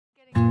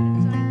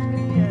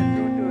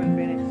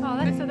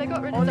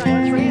in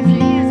zone 3 a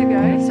few years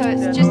ago, so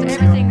it's just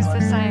everything's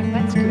the same.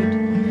 That's good.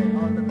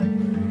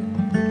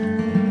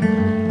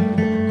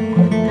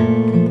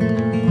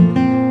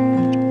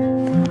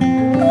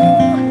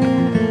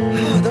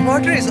 The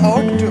water is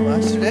out too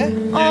much today.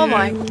 Oh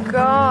my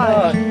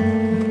god.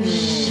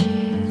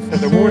 So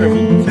the water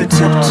The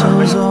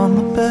tiptoes on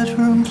the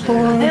bedroom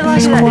floor. They're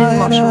like that didn't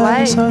wash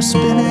away. Are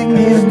spinning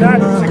it in started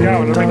to the go, and I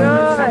reckon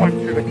God. someone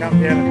should have come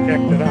down and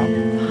jacked it up.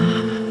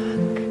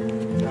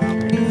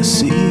 A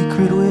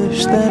secret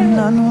wish that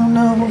none will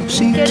know.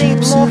 She Getting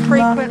keeps more it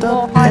frequent, locked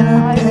more up high in her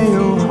tides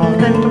pale heart.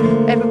 than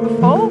ever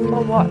before,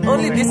 or what?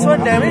 Only this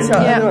one damaged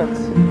or Yeah. other ones?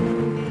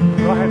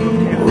 I had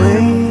looked at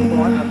Wait the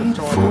side of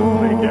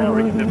the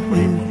gallery, and they're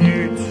pretty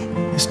huge.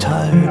 It's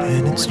tired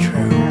and it's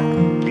true.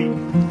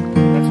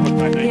 That's what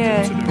they need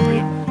Yeah. to do.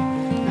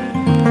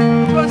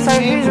 So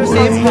who's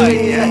responsible to do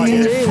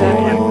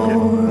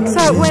that? So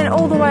it went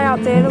all the way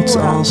out there, the It's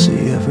all water. she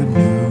ever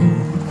knew.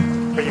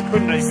 But you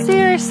couldn't even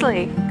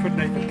Seriously?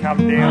 come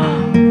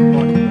down.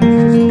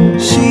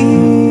 She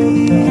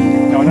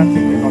No, I don't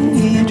think they've got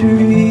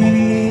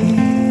dreams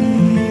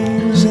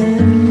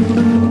in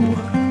blue.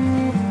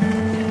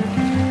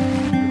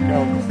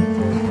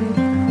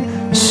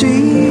 She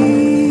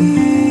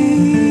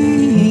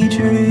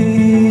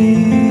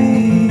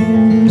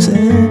dreams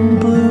in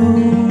blue.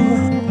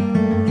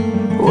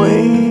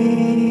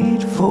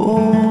 Wait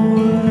for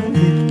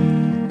it.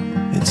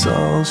 It's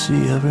all she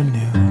ever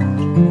knew.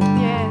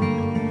 Yeah.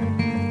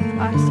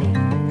 I see.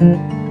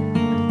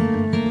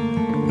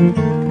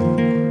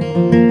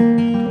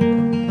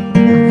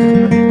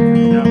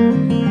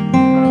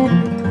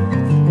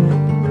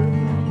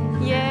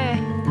 Yeah.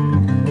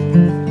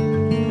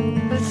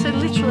 It's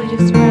literally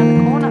just around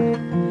the corner.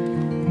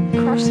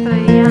 Across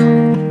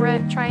the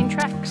red train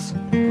tracks.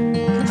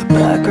 The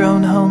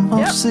background hum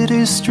of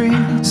city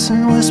streets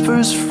and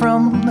whispers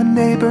from the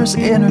neighbors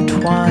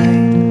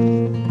intertwine.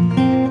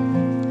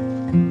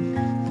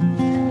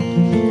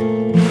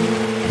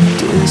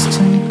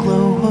 Distant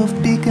glow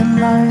of beacon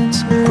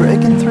lights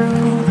breaking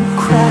through the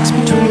cracks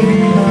between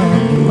the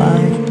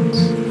blinds.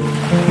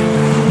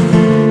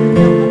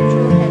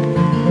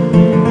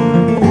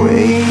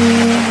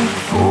 Wait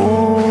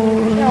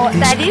for You know what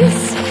that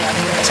is?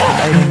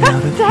 tiding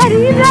out of How do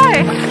you know?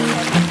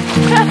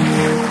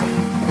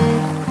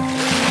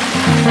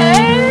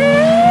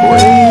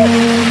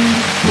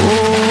 Wait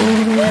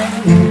for it.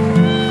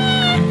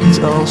 It's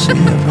all she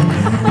ever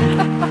knew.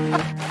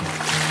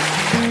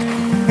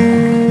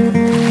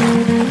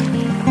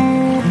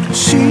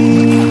 She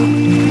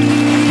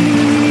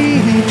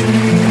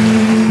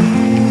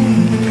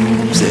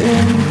dreams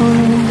in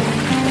blue.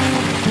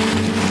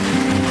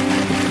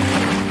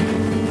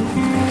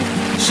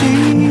 She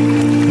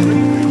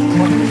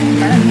like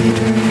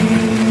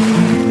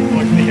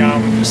the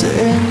dreams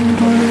in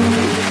blue.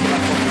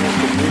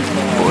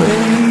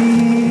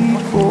 Wait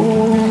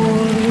for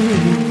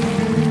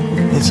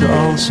it. It's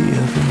all she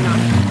ever knew.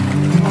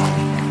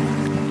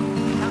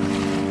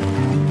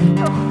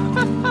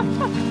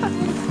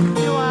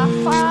 You are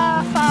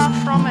far, far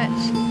from it.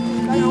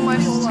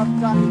 Almost. All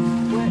I've done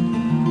is wet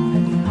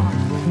and can't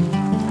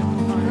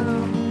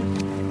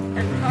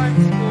And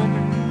home's warm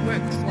and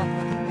works like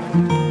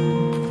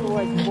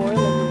always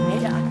boiling in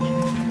there.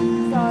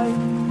 So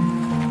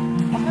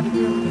I haven't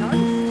really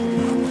noticed too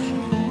much.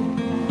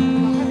 I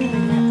haven't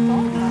been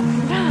outside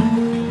much.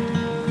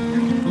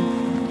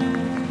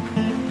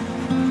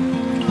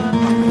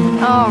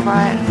 Oh,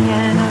 right.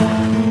 Yeah, no.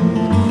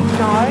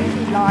 No,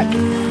 like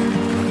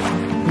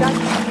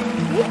don't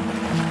hit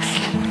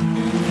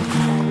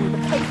and the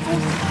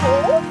people's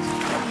support.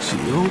 She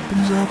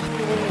opens up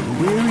her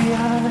weary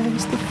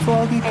eyes. The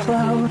foggy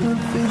cloud of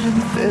vision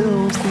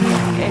fills the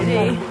air.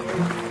 Eddie.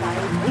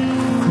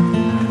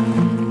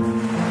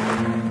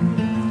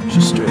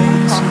 She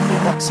strains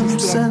and makes some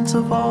sense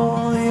of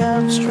all the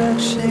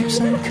abstract shapes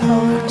and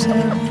colors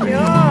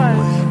everywhere.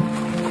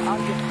 I'll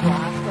just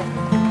blast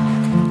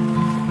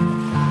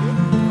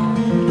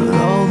But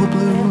all the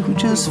blue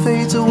just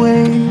fades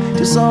away,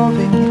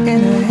 dissolving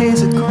in a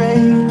haze of gray.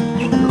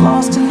 And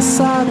lost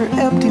inside her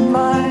empty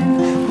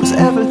mind was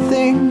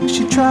everything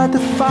she tried to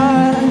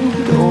find.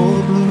 All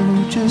the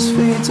blue just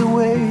fades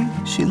away.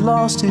 She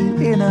lost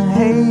it in a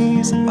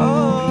haze.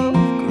 Oh.